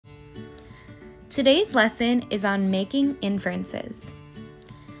Today's lesson is on making inferences.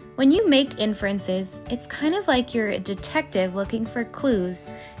 When you make inferences, it's kind of like you're a detective looking for clues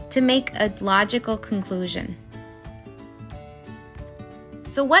to make a logical conclusion.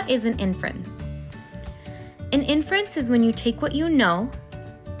 So what is an inference? An inference is when you take what you know,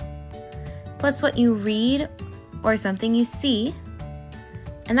 plus what you read or something you see,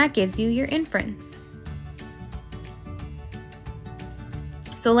 and that gives you your inference.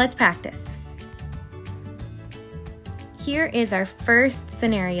 So let's practice. Here is our first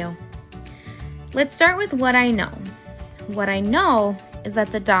scenario. Let's start with what I know. What I know is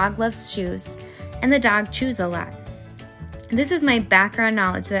that the dog loves shoes and the dog chews a lot. This is my background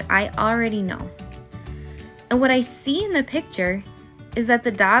knowledge that I already know. And what I see in the picture is that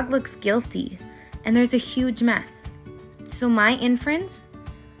the dog looks guilty and there's a huge mess. So my inference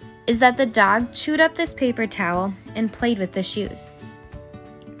is that the dog chewed up this paper towel and played with the shoes.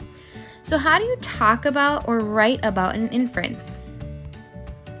 So how do you talk about or write about an inference?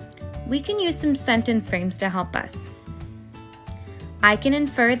 We can use some sentence frames to help us. I can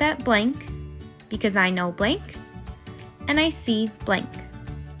infer that blank because I know blank, and I see blank,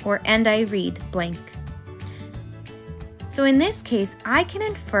 and I read blank. So in this case, I can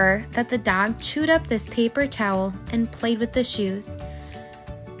infer that the dog chewed up this paper towel and played with the shoes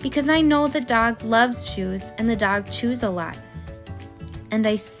because I know the dog loves shoes and the dog chews a lot. And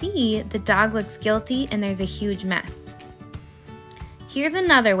I see the dog looks guilty and there's a huge mess. Here's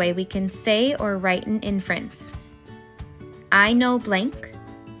another way we can say or write an inference. I know blank,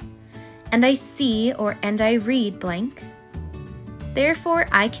 and I see and I read blank. Therefore,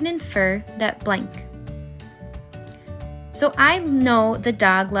 I can infer that blank. So I know the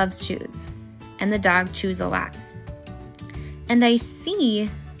dog loves shoes, and the dog chews a lot. And I see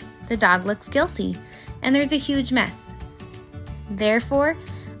the dog looks guilty, and there's a huge mess. Therefore,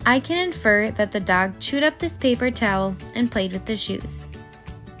 I can infer that the dog chewed up this paper towel and played with the shoes.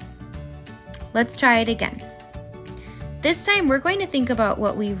 Let's try it again. This time, we're going to think about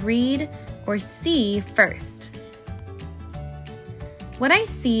what we read or see first. What I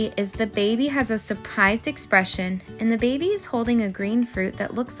see is the baby has a surprised expression and the baby is holding a green fruit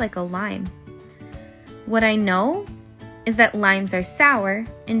that looks like a lime. What I know is that limes are sour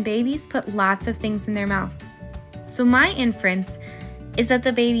and babies put lots of things in their mouth. So my inference is that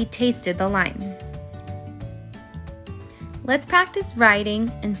the baby tasted the lime. Let's practice writing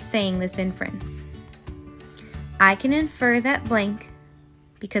and saying this inference. I can infer that blank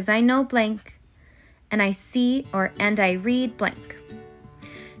because I know blank, and I see and I read blank.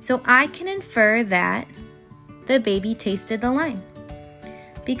 So I can infer that the baby tasted the lime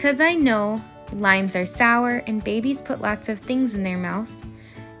because I know limes are sour and babies put lots of things in their mouth.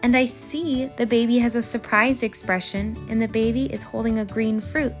 And I see the baby has a surprised expression and the baby is holding a green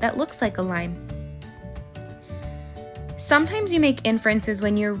fruit that looks like a lime. Sometimes you make inferences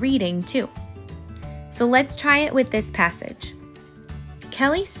when you're reading too. So let's try it with this passage.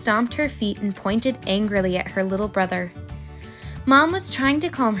 Kelly stomped her feet and pointed angrily at her little brother. Mom was trying to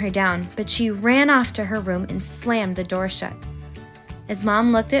calm her down, but she ran off to her room and slammed the door shut. As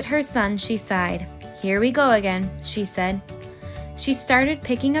Mom looked at her son, she sighed. "Here we go again," she said. She started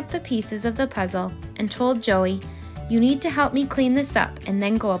picking up the pieces of the puzzle and told Joey, "You need to help me clean this up and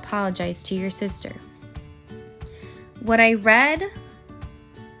then go apologize to your sister." What I read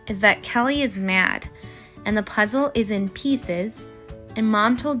is that Kelly is mad and the puzzle is in pieces and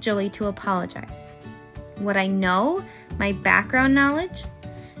Mom told Joey to apologize. What I know, my background knowledge,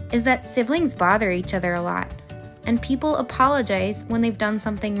 is that siblings bother each other a lot and people apologize when they've done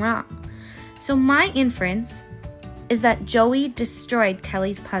something wrong. So my inference is that Joey destroyed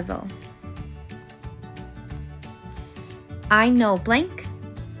Kelly's puzzle. I know blank,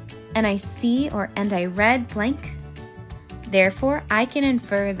 and I see and I read blank. Therefore, I can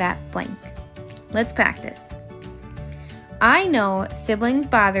infer that blank. Let's practice. I know siblings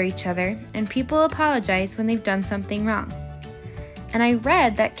bother each other and people apologize when they've done something wrong. And I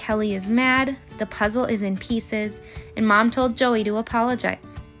read that Kelly is mad, the puzzle is in pieces, and Mom told Joey to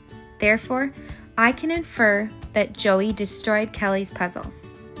apologize. Therefore, I can infer that Joey destroyed Kelly's puzzle.